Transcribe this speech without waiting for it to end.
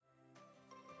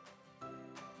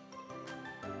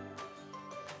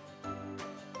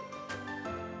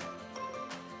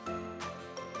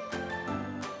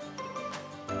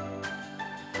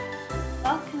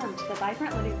Welcome to the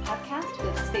Vibrant Living Podcast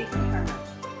with Stacey Harmer.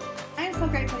 I am so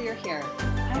grateful you're here.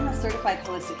 I'm a certified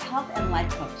holistic health and life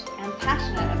coach and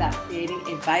passionate about creating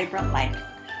a vibrant life.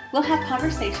 We'll have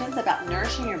conversations about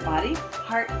nourishing your body,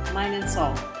 heart, mind, and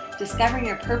soul, discovering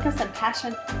your purpose and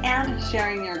passion, and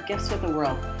sharing your gifts with the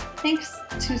world. Thanks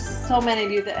to so many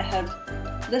of you that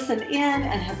have listened in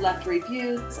and have left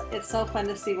reviews. It's so fun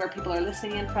to see where people are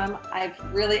listening in from. I've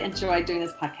really enjoyed doing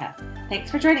this podcast.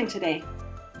 Thanks for joining today.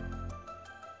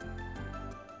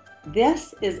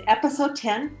 This is episode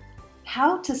 10,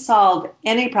 How to Solve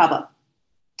Any Problem.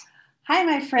 Hi,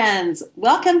 my friends.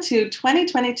 Welcome to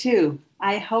 2022.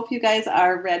 I hope you guys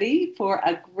are ready for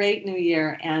a great new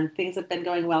year and things have been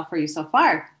going well for you so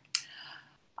far.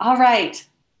 All right.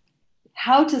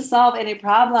 How to solve any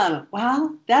problem?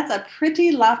 Well, that's a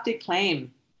pretty lofty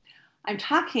claim. I'm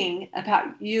talking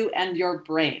about you and your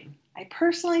brain. I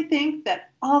personally think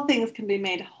that all things can be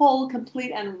made whole,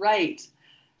 complete, and right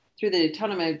through the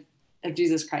atonement of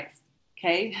Jesus Christ,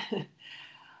 okay?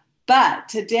 But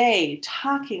today,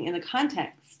 talking in the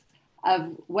context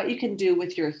of what you can do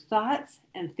with your thoughts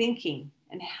and thinking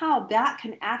and how that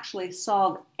can actually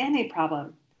solve any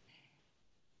problem.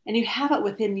 And you have it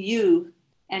within you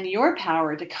and your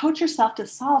power to coach yourself to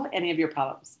solve any of your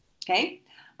problems, okay?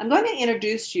 I'm going to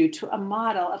introduce you to a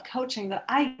model of coaching that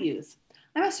I use.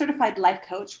 I'm a certified life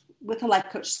coach with a life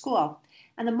coach school.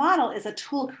 And the model is a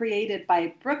tool created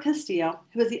by Brooke Castillo,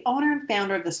 who is the owner and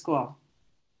founder of the school.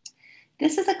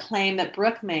 This is a claim that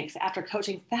Brooke makes after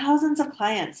coaching thousands of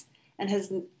clients and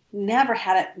has never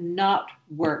had it not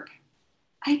work.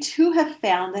 I too have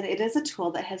found that it is a tool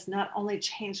that has not only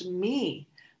changed me,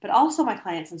 but also my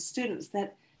clients and students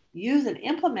that use and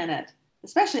implement it,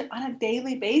 especially on a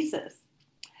daily basis.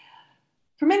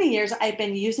 For many years, I've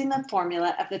been using the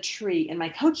formula of the tree in my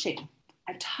coaching.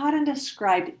 I've taught and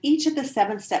described each of the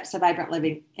 7 steps to vibrant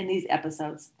living in these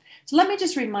episodes. So let me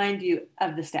just remind you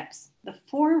of the steps. The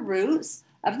 4 roots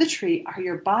of the tree are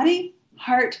your body,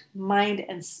 heart, mind,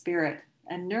 and spirit,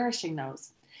 and nourishing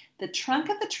those. The trunk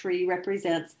of the tree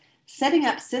represents setting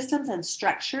up systems and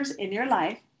structures in your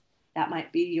life. That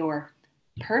might be your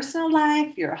personal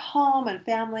life, your home and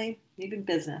family, even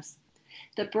business.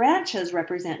 The branches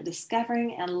represent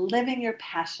discovering and living your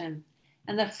passion.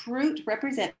 And the fruit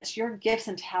represents your gifts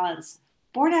and talents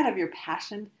born out of your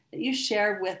passion that you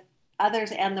share with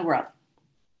others and the world.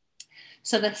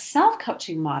 So the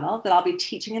self-coaching model that I'll be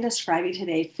teaching and describing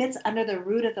today fits under the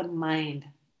root of the mind.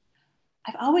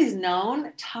 I've always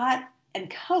known, taught,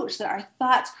 and coached that our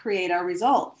thoughts create our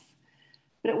results.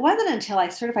 But it wasn't until I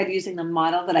certified using the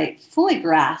model that I fully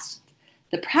grasped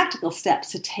the practical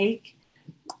steps to take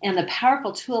and the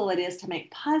powerful tool it is to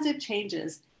make positive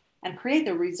changes and create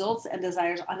the results and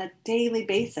desires on a daily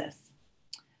basis.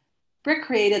 Brooke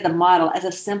created the model as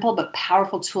a simple but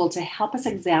powerful tool to help us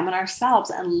examine ourselves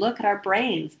and look at our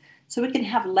brains so we can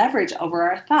have leverage over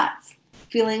our thoughts,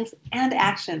 feelings, and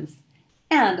actions,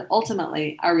 and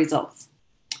ultimately our results.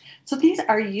 So these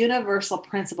are universal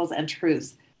principles and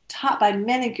truths taught by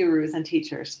many gurus and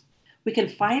teachers. We can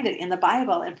find it in the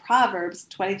Bible in Proverbs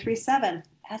 23:7.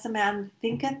 As a man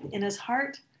thinketh in his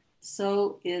heart,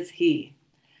 so is he.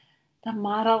 The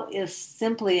model is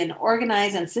simply an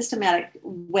organized and systematic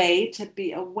way to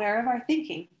be aware of our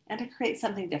thinking and to create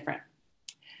something different.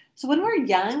 So when we're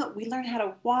young, we learn how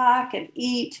to walk and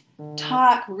eat,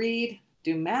 talk, read,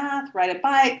 do math, ride a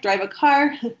bike, drive a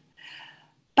car.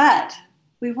 But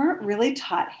we weren't really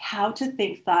taught how to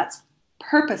think thoughts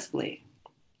purposefully.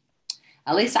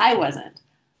 At least I wasn't.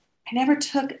 I never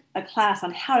took a class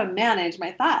on how to manage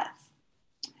my thoughts.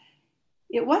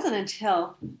 It wasn't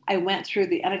until I went through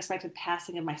the unexpected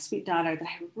passing of my sweet daughter that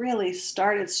I really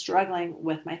started struggling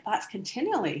with my thoughts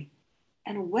continually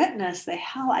and witnessed the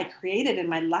hell I created in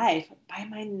my life by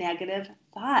my negative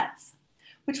thoughts,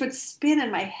 which would spin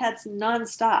in my head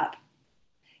nonstop.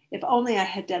 If only I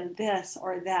had done this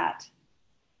or that.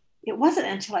 It wasn't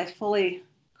until I fully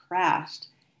crashed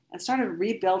and started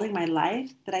rebuilding my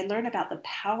life that I learned about the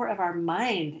power of our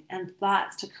mind and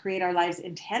thoughts to create our lives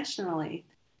intentionally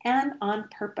and on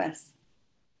purpose.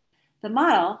 The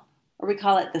model, or we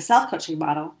call it the self-coaching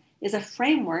model, is a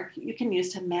framework you can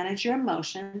use to manage your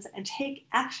emotions and take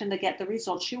action to get the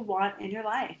results you want in your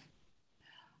life.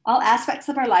 All aspects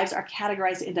of our lives are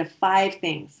categorized into 5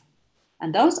 things,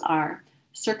 and those are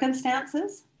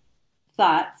circumstances,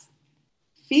 thoughts,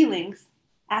 feelings,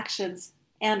 actions,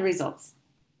 and results.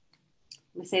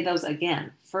 Let me say those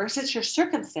again. First, it's your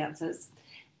circumstances,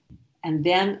 and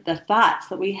then the thoughts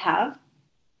that we have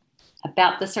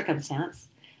about the circumstance.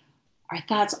 Our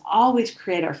thoughts always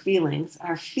create our feelings.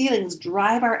 Our feelings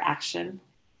drive our action,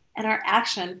 and our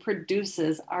action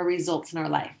produces our results in our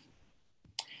life.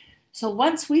 So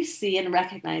once we see and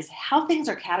recognize how things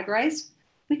are categorized,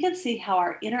 we can see how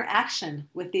our interaction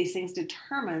with these things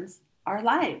determines our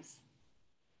lives.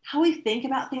 How we think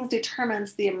about things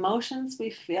determines the emotions we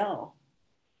feel.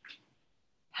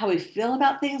 How we feel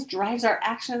about things drives our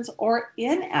actions or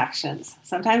inactions.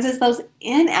 Sometimes it's those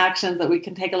inactions that we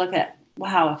can take a look at.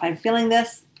 Wow, if I'm feeling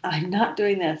this, I'm not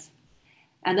doing this.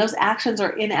 And those actions or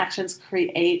inactions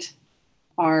create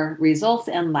our results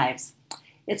and lives.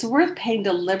 It's worth paying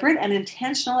deliberate and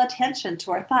intentional attention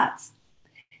to our thoughts.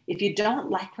 If you don't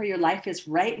like where your life is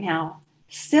right now,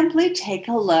 simply take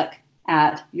a look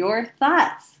at your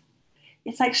thoughts.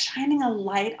 It's like shining a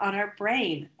light on our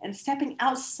brain and stepping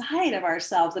outside of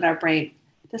ourselves and our brain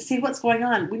to see what's going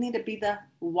on. We need to be the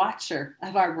watcher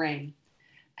of our brain.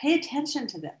 Pay attention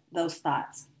to those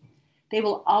thoughts. They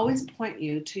will always point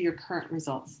you to your current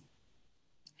results.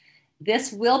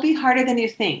 This will be harder than you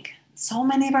think. So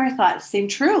many of our thoughts seem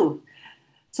true.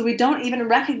 So we don't even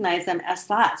recognize them as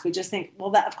thoughts. We just think,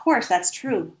 well, of course, that's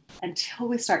true, until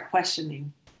we start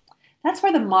questioning. That's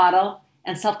where the model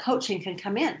and self-coaching can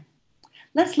come in.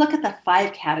 Let's look at the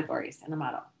 5 categories in the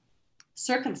model.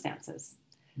 Circumstances.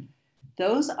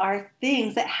 Those are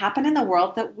things that happen in the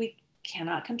world that we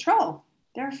cannot control.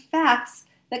 They're facts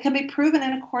that can be proven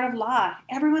in a court of law.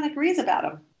 Everyone agrees about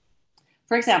them.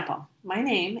 For example, my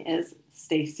name is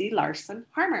Stacy Larson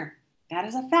Harmer. That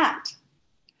is a fact.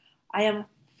 I am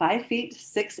 5 feet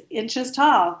 6 inches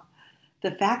tall.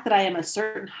 The fact that I am a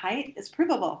certain height is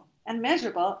provable and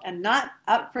measurable and not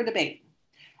up for debate.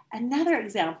 Another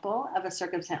example of a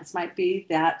circumstance might be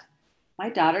that my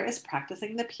daughter is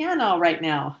practicing the piano right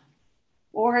now,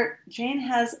 or Jane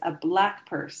has a black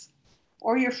purse,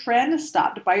 or your friend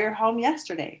stopped by your home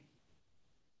yesterday.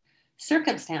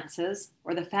 Circumstances,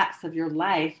 or the facts of your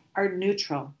life, are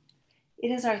neutral. It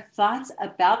is our thoughts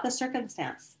about the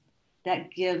circumstance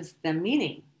that gives them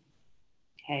meaning.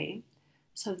 Okay,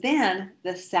 so then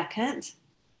the second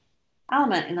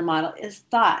element in the model is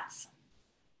thoughts.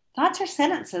 Thoughts are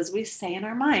sentences we say in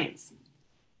our minds.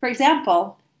 For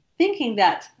example, thinking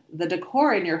that the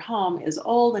decor in your home is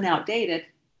old and outdated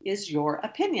is your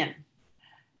opinion.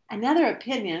 Another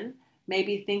opinion may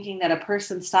be thinking that a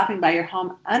person stopping by your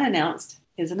home unannounced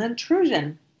is an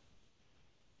intrusion.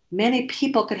 Many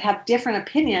people could have different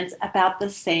opinions about the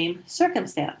same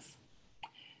circumstance.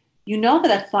 You know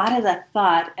that a thought is a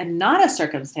thought and not a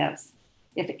circumstance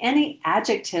if any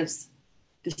adjectives,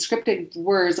 descriptive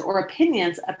words, or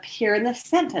opinions appear in the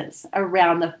sentence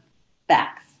around the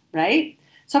facts, right?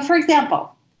 So for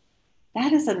example,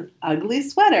 that is an ugly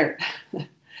sweater.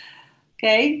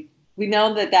 Okay, we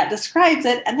know that that describes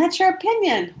it, and that's your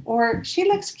opinion, or she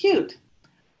looks cute.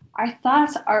 Our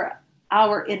thoughts are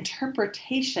our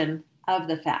interpretation of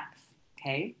the facts,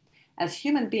 okay? As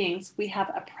human beings, we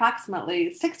have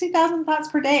approximately 60,000 thoughts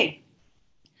per day.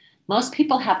 Most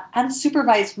people have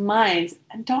unsupervised minds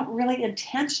and don't really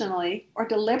intentionally or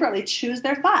deliberately choose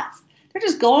their thoughts. They're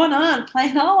just going on,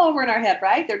 playing all over in our head,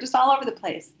 right? They're just all over the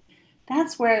place.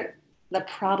 That's where the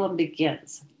problem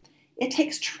begins. It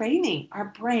takes training our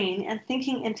brain and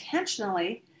thinking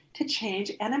intentionally to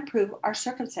change and improve our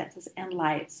circumstances and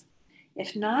lives.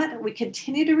 If not, we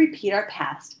continue to repeat our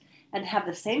past and have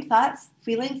the same thoughts,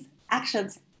 feelings,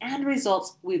 actions, and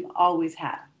results we've always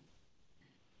had.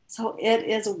 So it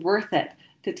is worth it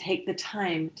to take the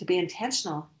time to be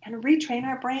intentional and retrain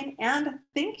our brain and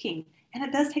thinking. And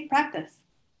it does take practice.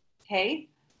 Okay?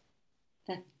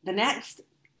 The next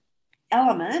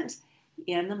element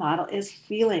in the model is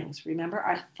feelings. Remember,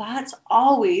 our thoughts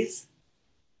always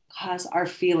cause our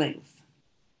feelings.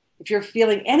 If you're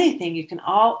feeling anything, you can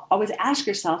always ask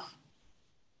yourself,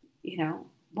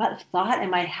 what thought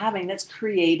am I having that's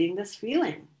creating this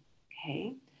feeling?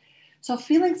 Okay? So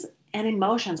feelings and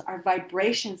emotions are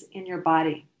vibrations in your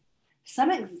body.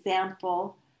 Some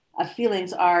example of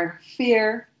feelings are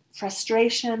fear,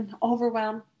 frustration,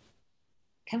 overwhelm,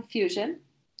 confusion,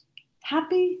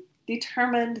 happy,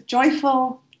 determined,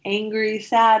 joyful, angry,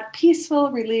 sad,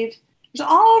 peaceful, relieved. There's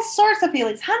all sorts of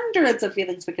feelings, hundreds of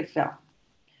feelings we could feel.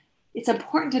 It's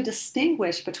important to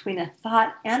distinguish between a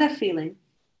thought and a feeling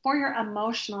for your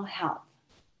emotional health.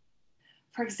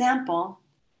 For example,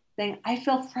 saying, I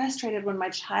feel frustrated when my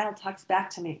child talks back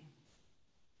to me.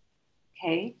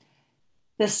 Okay?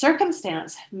 The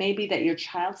circumstance may be that your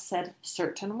child said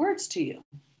certain words to you.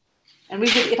 And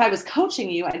if I was coaching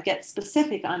you, I'd get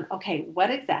specific on, okay, what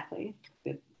exactly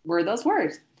were those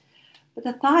words? But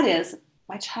the thought is,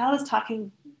 my child is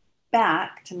talking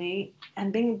back to me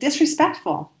and being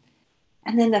disrespectful.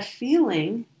 And then the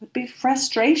feeling would be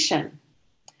frustration.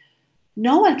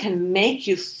 No one can make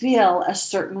you feel a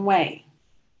certain way.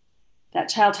 that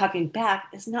child talking back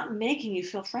is not making you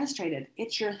feel frustrated.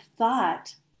 It's your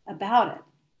thought about it,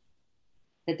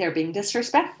 that they're being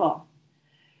disrespectful.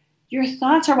 Your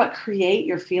thoughts are what create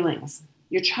your feelings.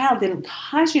 Your child didn't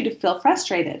cause you to feel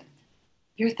frustrated.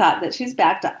 Your thought that she's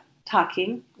back to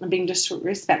talking and being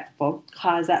disrespectful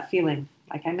caused that feeling,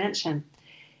 like I mentioned.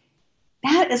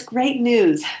 That is great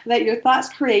news that your thoughts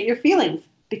create your feelings,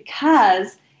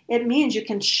 because it means you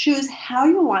can choose how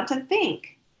you want to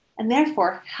think and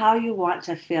therefore how you want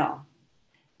to feel.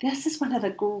 This is one of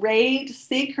the great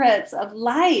secrets of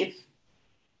life.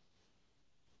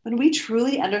 When we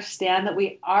truly understand that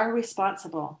we are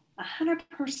responsible,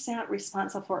 100%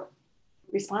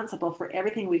 responsible for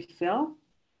everything we feel,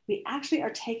 we actually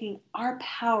are taking our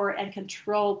power and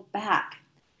control back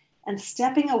and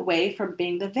stepping away from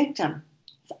being the victim.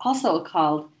 It's also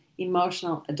called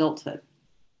emotional adulthood.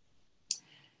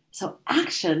 So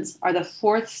actions are the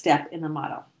fourth step in the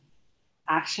model.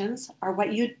 Actions are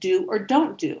what you do or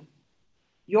don't do.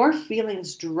 Your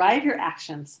feelings drive your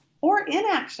actions or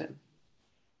inaction.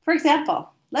 For example,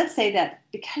 let's say that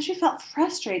because you felt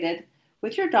frustrated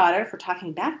with your daughter for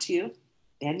talking back to you,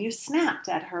 then you snapped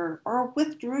at her or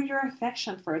withdrew your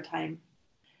affection for a time.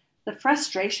 The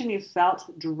frustration you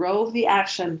felt drove the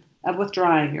action of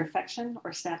withdrawing your affection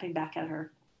or snapping back at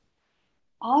her.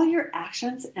 All your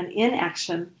actions and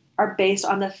inaction are based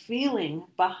on the feeling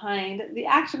behind the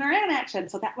action or inaction.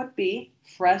 So that would be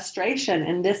frustration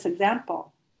in this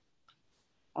example.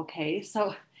 Okay,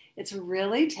 so it's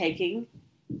really taking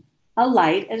a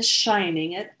light and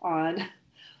shining it on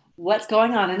what's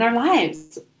going on in our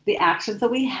lives, the actions that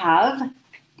we have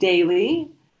daily,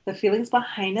 the feelings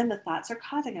behind them, the thoughts are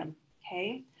causing them.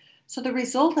 Okay, so the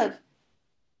result of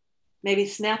maybe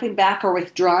snapping back or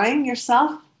withdrawing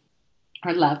yourself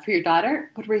or love for your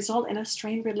daughter would result in a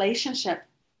strained relationship,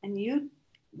 and you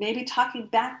maybe talking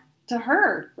back to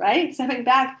her, right? Snapping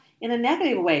back in a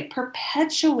negative way,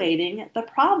 perpetuating the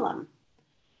problem.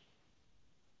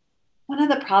 One of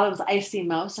the problems I see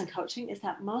most in coaching is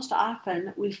that most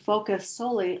often we focus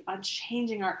solely on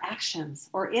changing our actions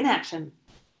or inaction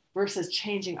versus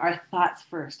changing our thoughts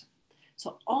first.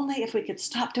 So only if we could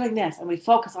stop doing this and we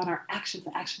focus on our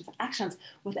actions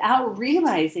without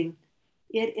realizing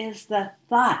it is the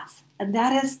thoughts. And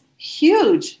that is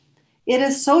huge. It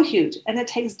is so huge. And it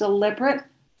takes deliberate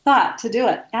thought to do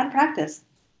it and practice.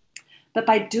 But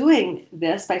by doing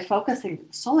this, by focusing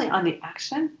solely on the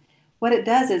action, what it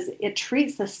does is it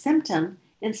treats the symptom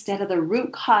instead of the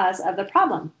root cause of the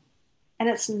problem. And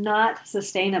it's not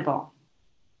sustainable.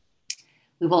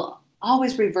 We will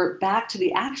always revert back to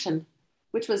the action,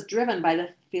 which was driven by the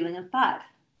feeling and thought.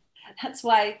 That's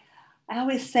why I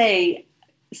always say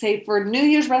for New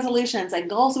Year's resolutions and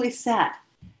goals we set,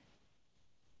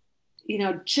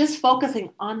 just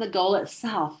focusing on the goal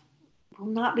itself will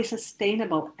not be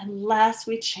sustainable unless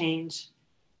we change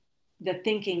the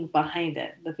thinking behind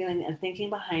it, the feeling and thinking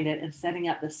behind it, and setting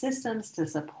up the systems to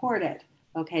support it.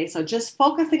 Okay, so just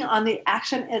focusing on the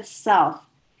action itself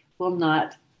will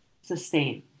not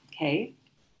sustain. Okay,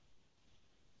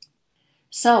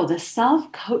 so the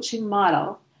self-coaching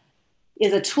model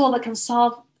is a tool that can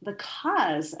solve the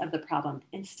cause of the problem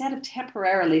instead of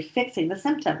temporarily fixing the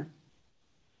symptom.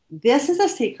 This is a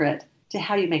secret to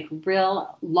how you make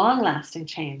real, long-lasting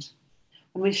change.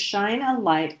 When we shine a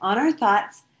light on our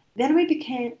thoughts, then we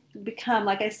become,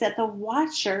 like I said, the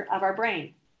watcher of our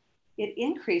brain. It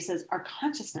increases our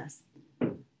consciousness.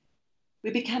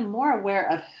 We become more aware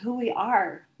of who we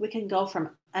are. We can go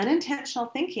from unintentional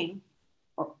thinking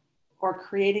or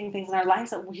creating things in our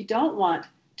lives that we don't want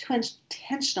to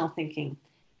intentional thinking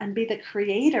and be the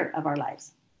creator of our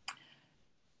lives.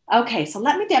 Okay, so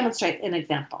let me demonstrate an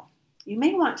example. You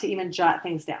may want to even jot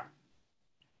things down.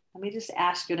 Let me just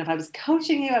ask you, and if I was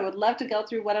coaching you, I would love to go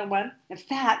through one-on-one. In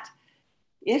fact,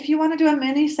 if you want to do a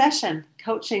mini session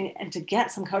coaching and to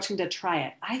get some coaching, to try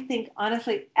it. I think,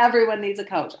 honestly, everyone needs a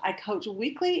coach. I coach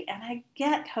weekly and I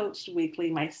get coached weekly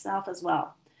myself as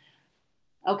well.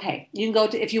 Okay, you can go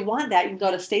to, if you want that, you can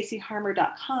go to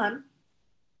staceyharmer.com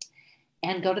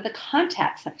and go to the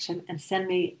contact section and send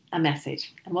me a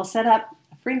message. And we'll set up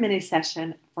a free mini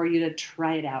session for you to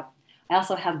try it out. I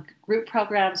also have group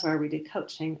programs where we do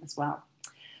coaching as well.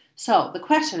 So the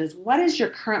question is, what is your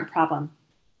current problem?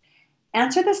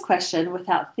 Answer this question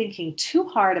without thinking too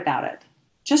hard about it.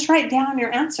 Just write down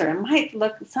your answer. It might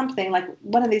look something like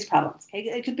one of these problems. Okay?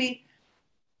 It could be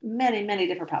many, many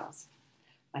different problems.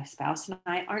 My spouse and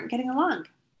I aren't getting along.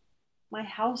 My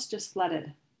house just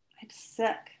flooded. I'm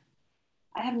sick.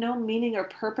 I have no meaning or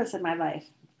purpose in my life.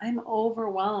 I'm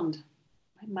overwhelmed.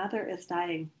 My mother is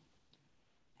dying.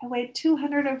 I weigh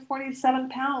 247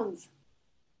 pounds.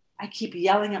 I keep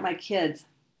yelling at my kids.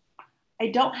 I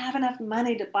don't have enough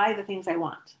money to buy the things I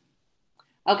want.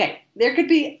 Okay, there could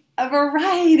be a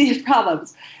variety of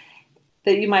problems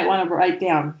that you might want to write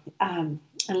down and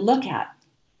look at.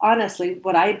 Honestly,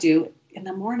 what I do in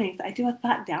the mornings, I do a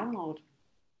thought download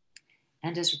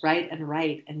and just write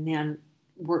and then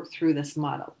work through this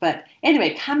model. But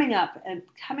anyway, coming up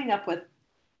with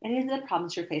any of the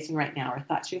problems you're facing right now or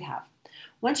thoughts you have.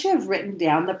 Once you have written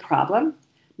down the problem,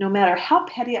 no matter how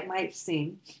petty it might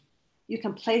seem, you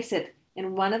can place it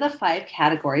in one of the 5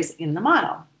 categories in the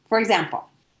model. For example,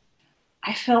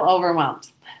 I feel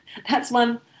overwhelmed. That's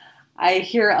one I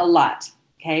hear a lot,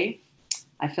 okay?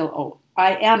 I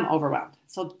am overwhelmed.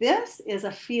 So this is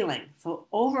a feeling. So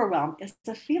overwhelm is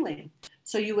a feeling.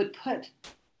 So you would put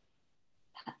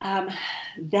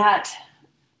that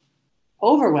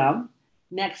overwhelm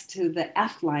next to the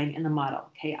F line in the model.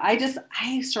 Okay, I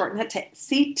shorten it to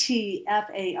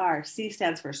CTFAR. C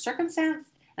stands for circumstance,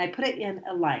 and I put it in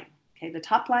a line. Okay, the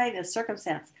top line is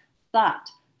circumstance, thought,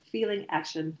 feeling,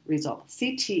 action, result.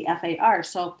 CTFAR.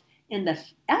 So in the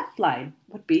F line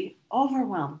would be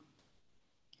overwhelm.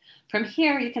 From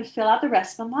here, you can fill out the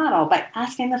rest of the model by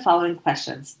asking the following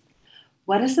questions.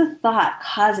 What is the thought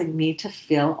causing me to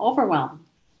feel overwhelmed?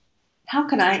 How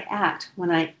can I act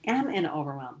when I am in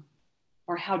overwhelm?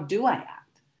 Or how do I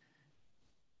act?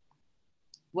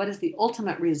 What is the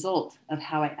ultimate result of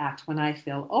how I act when I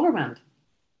feel overwhelmed?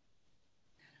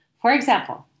 For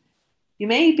example, you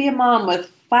may be a mom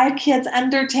with 5 kids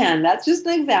under 10. That's just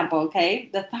an example, okay?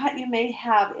 The thought you may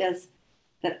have is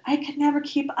that I could never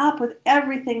keep up with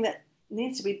everything that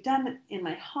needs to be done in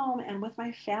my home and with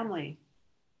my family.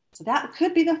 So that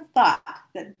could be the thought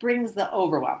that brings the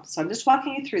overwhelm. So I'm just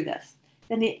walking you through this.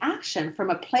 Then the action from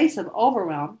a place of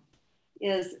overwhelm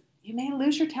is you may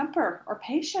lose your temper or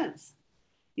patience.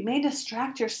 You may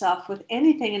distract yourself with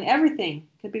anything and everything.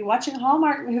 Could be watching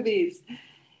Hallmark movies.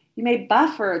 You may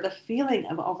buffer the feeling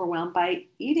of overwhelm by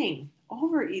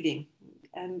overeating,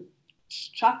 and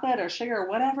chocolate or sugar or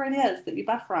whatever it is that you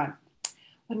buffer on.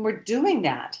 When we're doing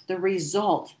that, the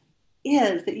result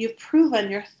is that you've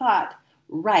proven your thought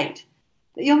right,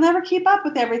 that you'll never keep up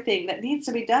with everything that needs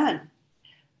to be done.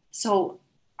 So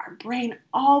our brain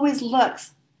always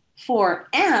looks for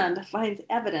and finds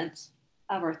evidence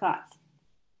of our thoughts.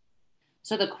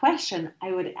 So the question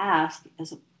I would ask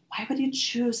is, why would you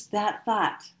choose that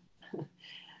thought?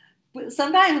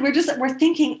 Sometimes we're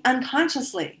thinking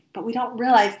unconsciously, but we don't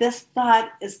realize this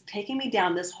thought is taking me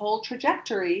down this whole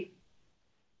trajectory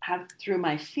through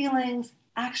my feelings,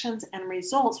 actions, and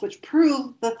results, which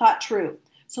prove the thought true.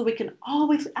 So we can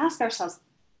always ask ourselves,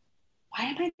 why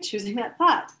am I choosing that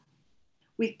thought?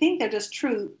 We think they're just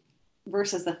true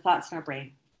versus the thoughts in our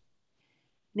brain.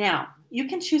 Now, you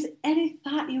can choose any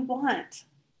thought you want.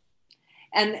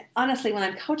 And honestly, when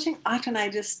I'm coaching, often I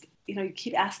just, you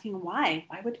keep asking why.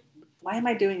 Why am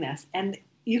I doing this? And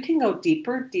you can go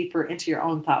deeper into your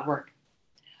own thought work.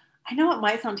 I know it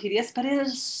might sound tedious, but it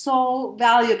is so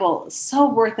valuable, so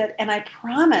worth it. And I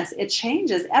promise it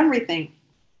changes everything.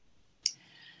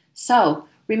 So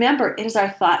remember, it is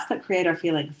our thoughts that create our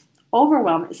feelings.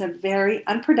 Overwhelm is a very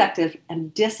unproductive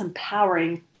and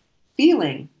disempowering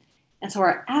feeling. And so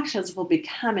our actions will be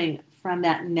coming from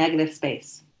that negative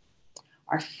space.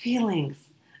 Our feelings,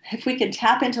 if we can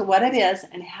tap into what it is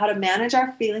and how to manage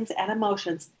our feelings and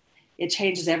emotions, it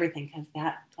changes everything because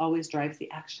that always drives the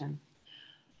action.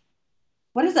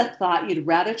 What is a thought you'd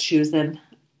rather choose than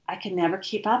I can never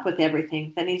keep up with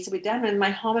everything that needs to be done in my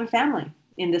home and family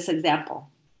in this example?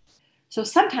 So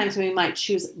sometimes we might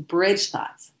choose bridge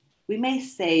thoughts. We may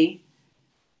say,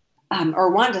 or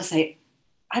want to say,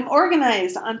 I'm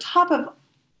organized on top of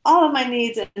all of my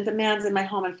needs and demands in my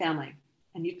home and family.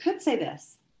 And you could say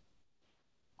this.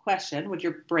 Question, would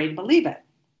your brain believe it?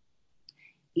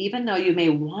 Even though you may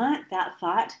want that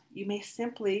thought, you may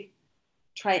simply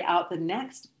try out the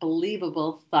next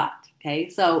believable thought. Okay,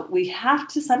 so we have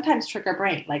to sometimes trick our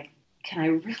brain. Like, can I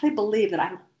really believe that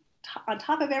I'm on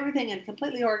top of everything and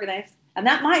completely organized? And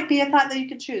that might be a thought that you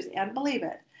can choose and believe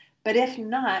it. But if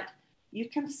not, you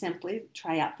can simply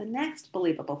try out the next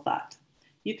believable thought.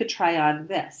 You could try on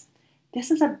this.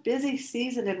 This is a busy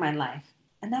season in my life,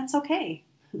 and that's okay.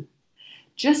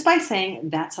 Just by saying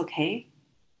that's okay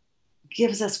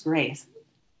gives us grace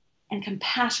and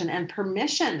compassion and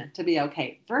permission to be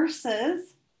okay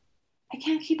versus I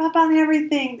can't keep up on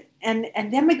everything. And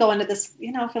then we go into this,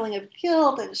 feeling of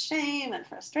guilt and shame and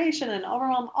frustration and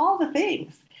overwhelm, all the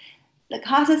things that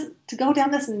causes to go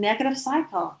down this negative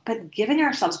cycle. But giving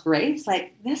ourselves grace,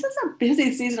 like this is a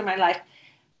busy season of my life,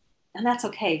 and that's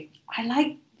okay.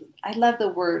 I love the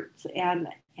words and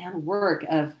work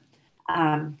of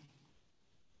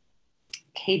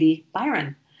Katie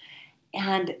Byron.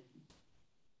 Byron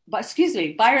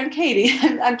Katie.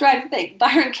 I'm trying to think.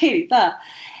 Byron Katie,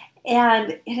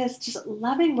 and it is just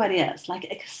loving what is, like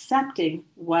accepting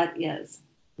what is.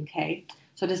 Okay.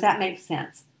 So does that make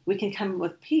sense? We can come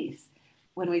with peace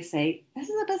when we say, this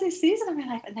is a busy season of my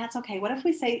life, and that's okay. What if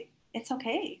we say, it's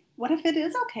okay? What if it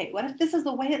is okay? What if this is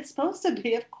the way it's supposed to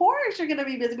be? Of course you're going to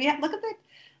be busy. Look at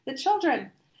the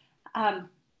children.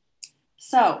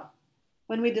 So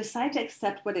when we decide to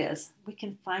accept what is, we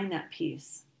can find that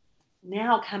peace.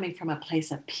 Now coming from a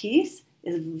place of peace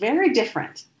is very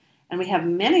different. And we have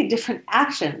many different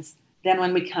actions than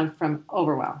when we come from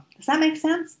overwhelm. Does that make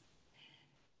sense?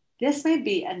 This may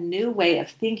be a new way of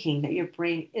thinking that your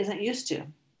brain isn't used to.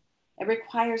 It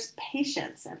requires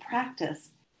patience and practice,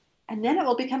 and then it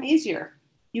will become easier.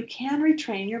 You can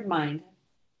retrain your mind,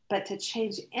 but to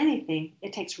change anything,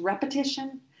 it takes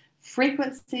repetition,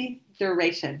 frequency,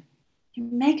 duration. You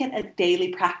make it a daily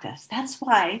practice. That's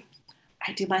why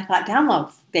I do my thought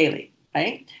downloads daily,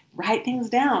 right? Write things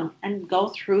down and go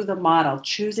through the model,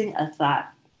 choosing a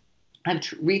thought. I'm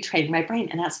retraining my brain,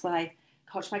 and that's what I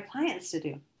coach my clients to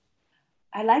do.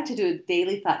 I like to do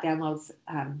daily thought downloads,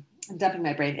 dumping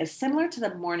my brain. It's similar to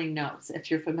the morning notes. If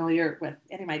you're familiar with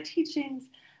any of my teachings,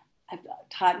 I've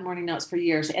taught morning notes for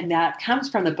years, and that comes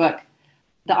from the book,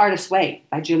 The Artist's Way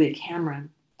by Julia Cameron.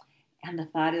 And the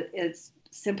thought is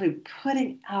simply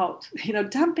putting out,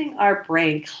 dumping our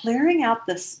brain, clearing out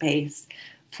the space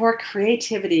for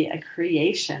creativity and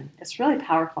creation. It's really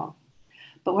powerful.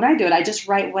 But when I do it, I just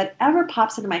write whatever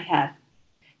pops into my head.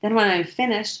 Then when I'm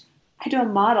finished, I do a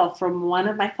model from one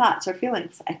of my thoughts or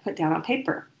feelings I put down on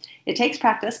paper. It takes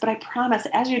practice, but I promise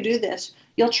as you do this,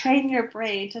 you'll train your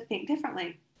brain to think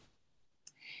differently.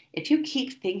 If you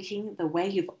keep thinking the way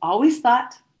you've always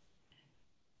thought,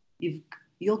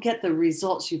 you'll get the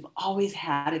results you've always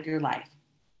had in your life.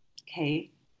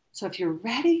 Okay? So if you're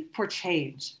ready for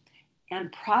change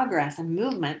and progress and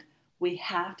movement, we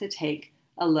have to take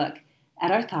a look at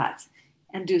our thoughts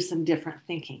and do some different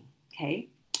thinking. Okay?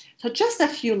 So just a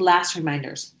few last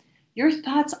reminders. Your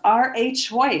thoughts are a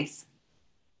choice.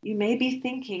 You may be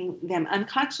thinking them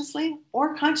unconsciously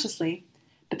or consciously,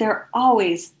 but they're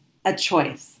always a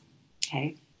choice.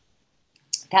 Okay?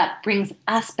 That brings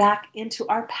us back into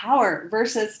our power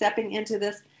versus stepping into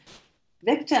this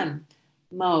victim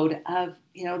mode of,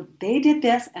 they did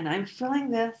this and I'm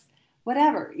feeling this,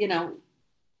 whatever.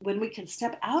 When we can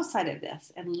step outside of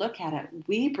this and look at it,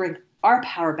 we bring our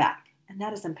power back, and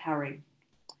that is empowering.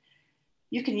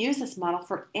 You can use this model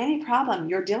for any problem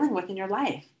you're dealing with in your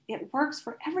life. It works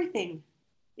for everything.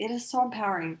 It is so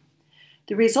empowering.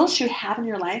 The results you have in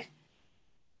your life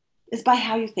is by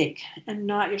how you think and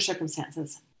not your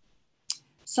circumstances.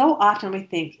 So often we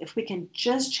think if we can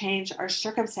just change our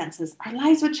circumstances, our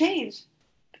lives would change.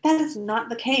 But that is not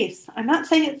the case. I'm not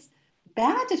saying it's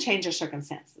bad to change your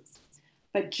circumstances,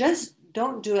 but just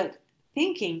don't do it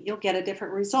thinking you'll get a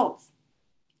different result.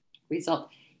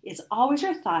 It's always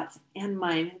your thoughts and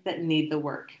mind that need the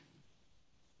work.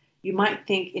 You might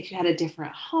think if you had a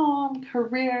different home,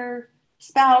 career,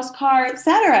 spouse, car,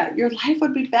 etc., your life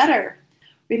would be better.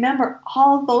 Remember,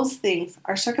 all those things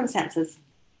are circumstances.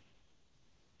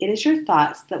 It is your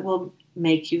thoughts that will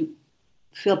make you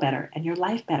feel better and your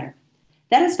life better.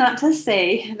 That is not to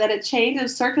say that a change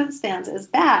of circumstance is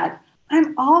bad.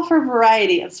 I'm all for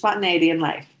variety and spontaneity in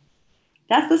life.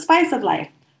 That's the spice of life.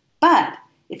 But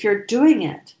if you're doing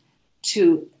it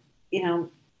to,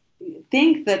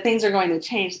 think that things are going to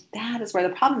change, that is where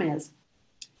the problem is.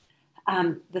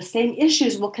 The same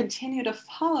issues will continue to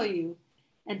follow you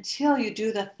until you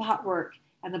do the thought work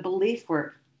and the belief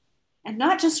work. And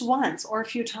not just once or a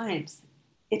few times.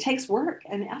 It takes work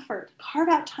and effort. Carve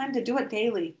out time to do it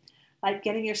daily, like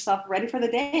getting yourself ready for the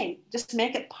day. Just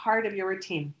make it part of your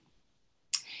routine.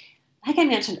 Like I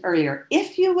mentioned earlier,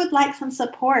 if you would like some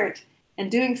support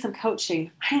and doing some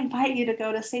coaching, I invite you to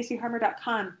go to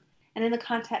stacyharmer.com, and in the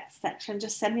contact section,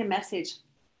 just send me a message.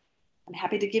 I'm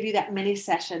happy to give you that mini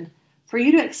session for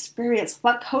you to experience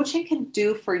what coaching can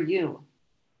do for you.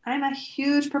 I'm a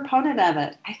huge proponent of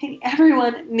it. I think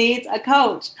everyone needs a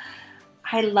coach.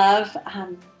 I love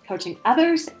coaching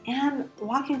others and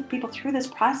walking people through this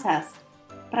process,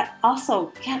 but I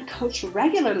also get coached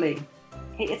regularly.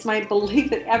 It's my belief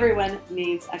that everyone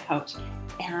needs a coach.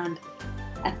 And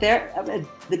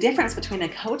the difference between a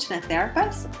coach and a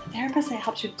therapist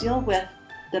helps you deal with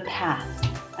the past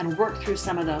and work through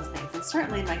some of those things. And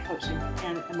certainly in my coaching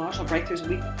and emotional breakthroughs,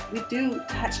 we do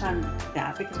touch on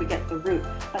that because we get the root.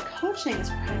 But coaching is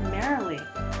primarily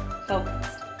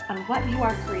focused on what you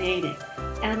are creating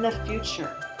and the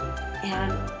future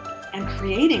and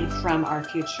creating from our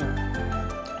future.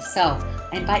 So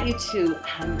I invite you to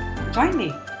join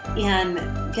me in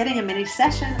getting a mini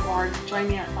session or join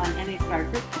me on any of our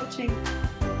group coaching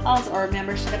calls or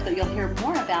membership that you'll hear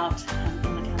more about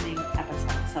in the coming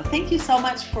episodes. So thank you so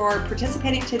much for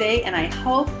participating today, and I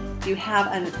hope you have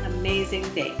an amazing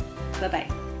day.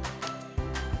 Bye-bye.